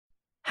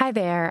Hi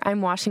there,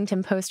 I'm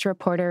Washington Post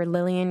reporter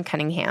Lillian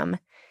Cunningham.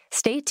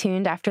 Stay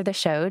tuned after the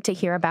show to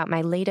hear about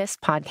my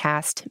latest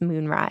podcast,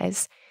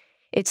 Moonrise.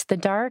 It's the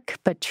dark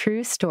but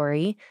true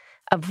story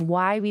of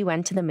why we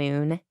went to the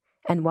moon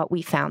and what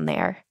we found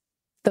there.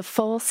 The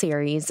full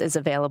series is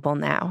available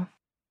now.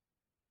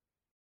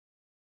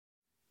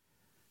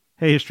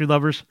 Hey, history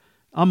lovers.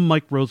 I'm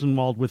Mike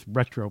Rosenwald with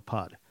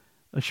Retropod,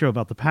 a show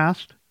about the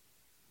past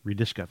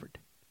rediscovered.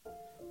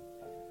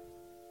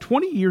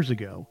 20 years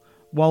ago,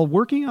 while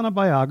working on a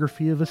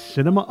biography of a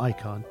cinema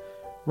icon,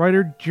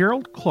 writer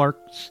Gerald Clark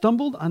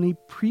stumbled on a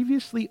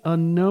previously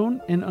unknown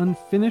and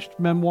unfinished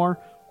memoir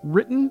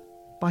written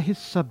by his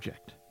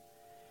subject.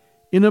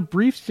 In a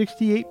brief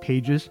 68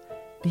 pages,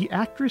 the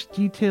actress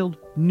detailed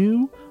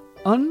new,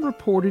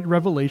 unreported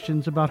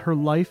revelations about her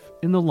life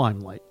in the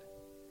limelight.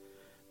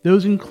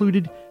 Those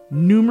included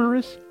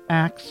numerous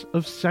acts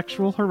of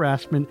sexual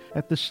harassment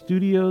at the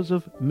studios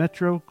of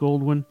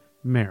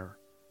Metro-Goldwyn-Mayer,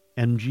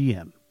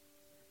 MGM.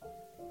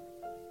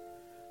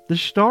 The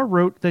star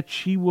wrote that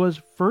she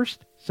was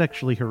first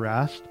sexually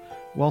harassed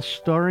while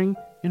starring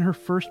in her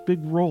first big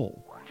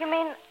role. You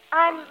mean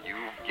I'm... You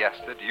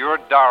guessed it. You're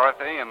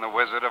Dorothy in The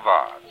Wizard of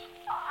Oz.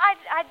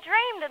 I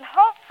dreamed and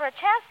hoped for a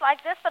chance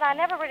like this, but I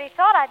never really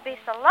thought I'd be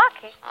so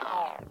lucky.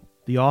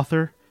 The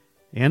author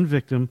and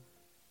victim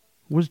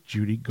was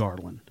Judy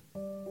Garland.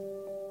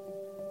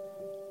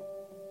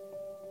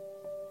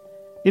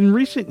 In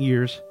recent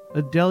years,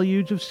 a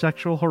deluge of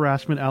sexual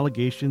harassment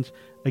allegations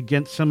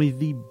against some of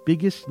the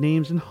biggest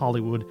names in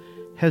Hollywood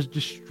has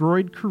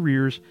destroyed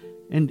careers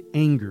and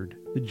angered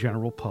the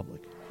general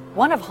public.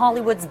 One of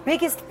Hollywood's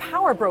biggest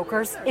power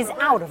brokers is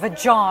out of a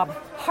job.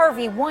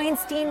 Harvey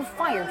Weinstein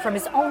fired from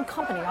his own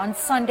company on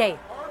Sunday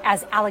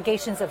as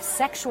allegations of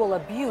sexual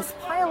abuse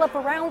pile up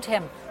around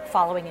him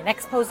following an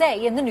expose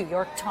in the New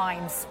York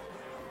Times.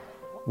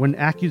 When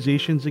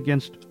accusations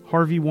against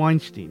Harvey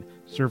Weinstein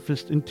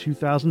surfaced in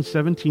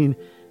 2017,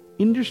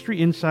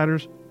 industry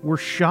insiders were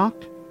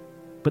shocked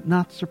but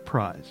not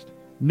surprised,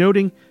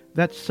 noting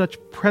that such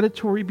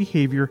predatory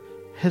behavior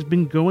has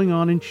been going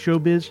on in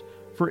showbiz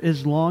for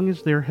as long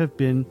as there have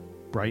been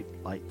bright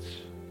lights.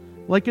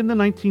 Like in the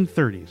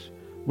 1930s,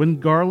 when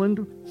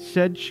Garland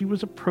said she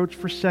was approached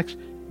for sex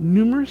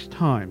numerous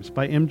times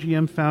by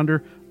MGM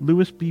founder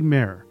Louis B.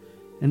 Mayer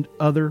and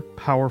other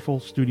powerful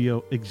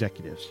studio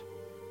executives.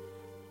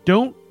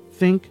 "Don't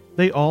think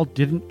they all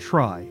didn't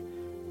try,"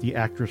 the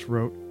actress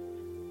wrote.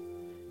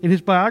 In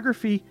his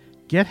biography,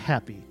 Get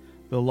Happy,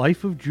 The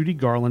Life of Judy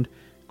Garland,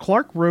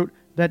 Clark wrote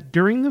that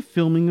during the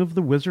filming of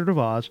The Wizard of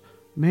Oz,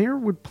 Mayer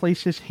would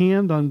place his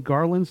hand on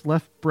Garland's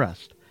left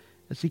breast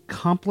as he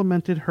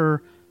complimented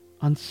her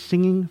on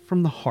singing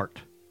from the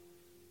heart.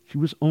 She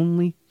was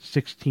only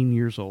 16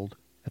 years old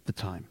at the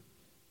time.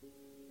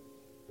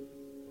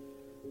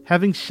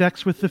 Having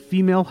sex with the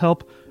female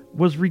help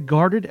was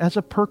regarded as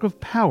a perk of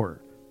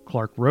power,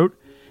 Clark wrote,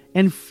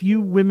 and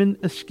few women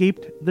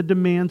escaped the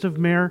demands of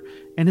Mayer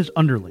and his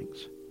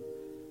underlings.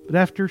 But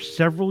after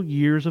several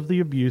years of the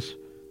abuse,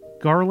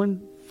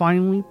 Garland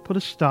finally put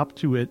a stop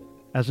to it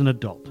as an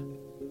adult.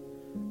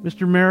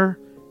 "Mr. Mayer,"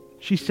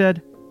 she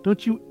said,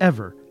 "don't you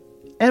ever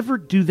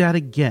do that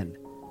again.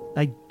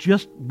 I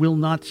just will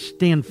not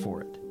stand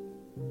for it."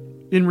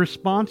 In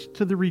response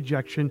to the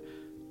rejection,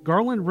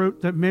 Garland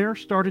wrote that Mayer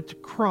started to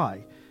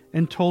cry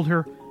and told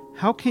her,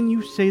 "How can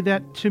you say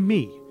that to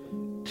me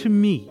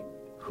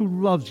who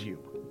loves you?"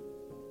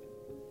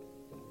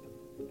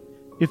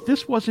 If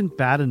this wasn't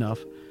bad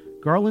enough,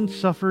 Garland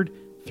suffered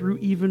through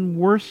even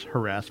worse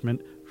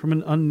harassment from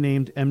an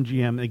unnamed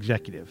MGM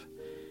executive.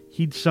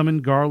 He'd summon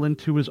Garland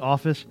to his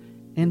office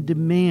and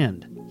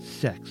demand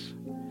sex.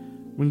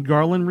 When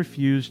Garland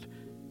refused,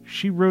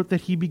 she wrote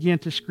that he began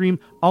to scream,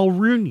 "I'll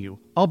ruin you.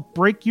 I'll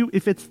break you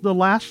if it's the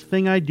last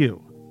thing I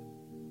do."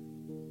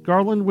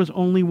 Garland was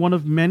only one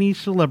of many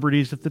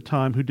celebrities at the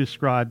time who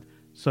described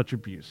such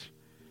abuse.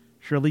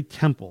 Shirley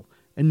Temple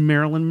and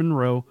Marilyn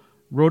Monroe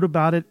wrote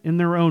about it in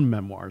their own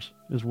memoirs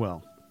as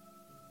well.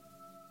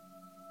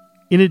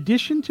 In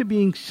addition to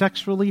being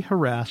sexually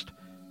harassed,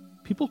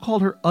 people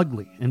called her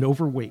ugly and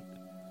overweight.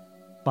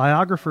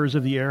 Biographers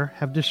of the era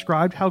have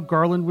described how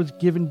Garland was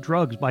given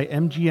drugs by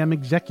MGM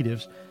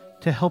executives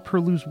to help her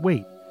lose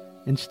weight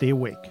and stay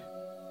awake.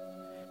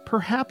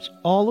 Perhaps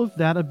all of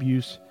that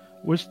abuse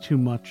was too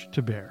much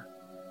to bear.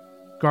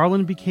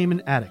 Garland became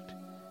an addict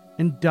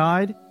and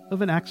died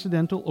of an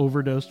accidental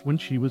overdose when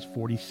she was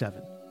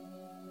 47.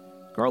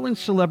 Garland's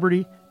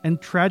celebrity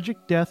and tragic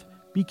death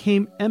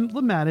became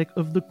emblematic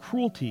of the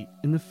cruelty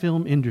in the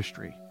film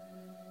industry.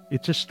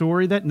 It's a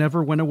story that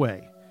never went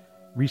away,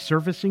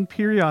 resurfacing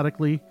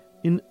periodically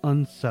in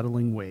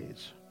unsettling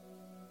ways.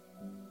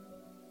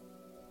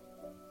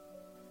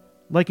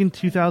 Like in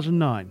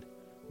 2009,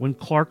 when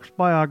Clark's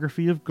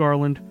biography of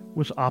Garland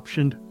was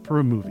optioned for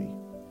a movie.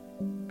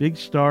 Big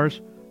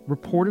stars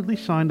reportedly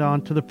signed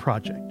on to the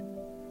project,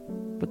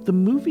 but the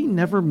movie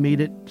never made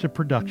it to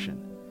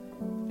production,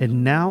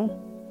 and now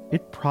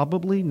it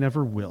probably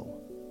never will.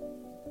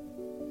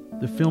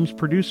 The film's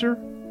producer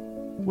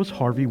was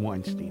Harvey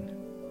Weinstein.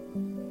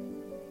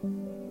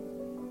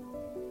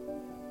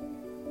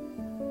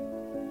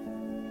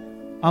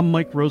 I'm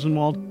Mike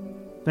Rosenwald.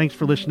 Thanks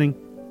for listening.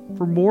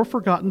 For more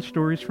forgotten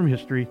stories from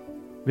history,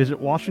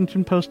 visit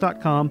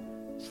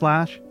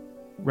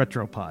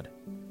WashingtonPost.com/retropod.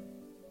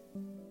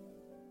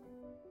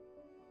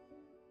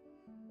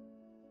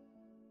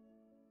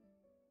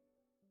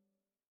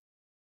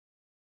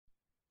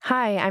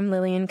 Hi, I'm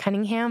Lillian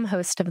Cunningham,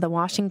 host of the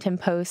Washington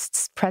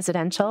Post's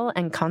presidential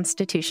and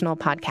constitutional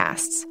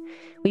podcasts.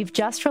 We've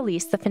just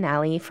released the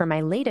finale for my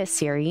latest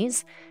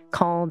series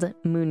called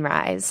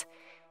Moonrise.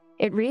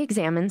 It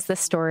re-examines the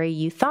story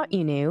you thought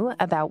you knew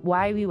about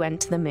why we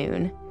went to the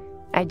moon.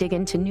 I dig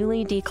into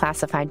newly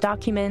declassified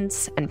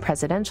documents and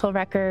presidential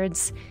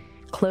records,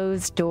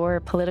 closed-door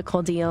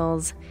political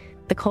deals,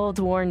 the Cold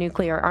War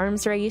nuclear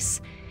arms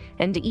race,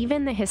 and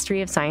even the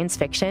history of science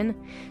fiction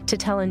to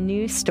tell a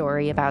new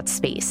story about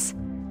space.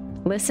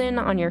 Listen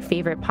on your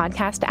favorite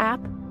podcast app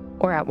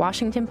or at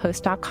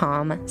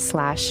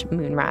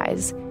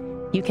WashingtonPost.com/Moonrise.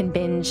 You can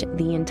binge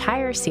the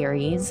entire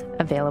series,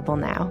 available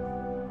now.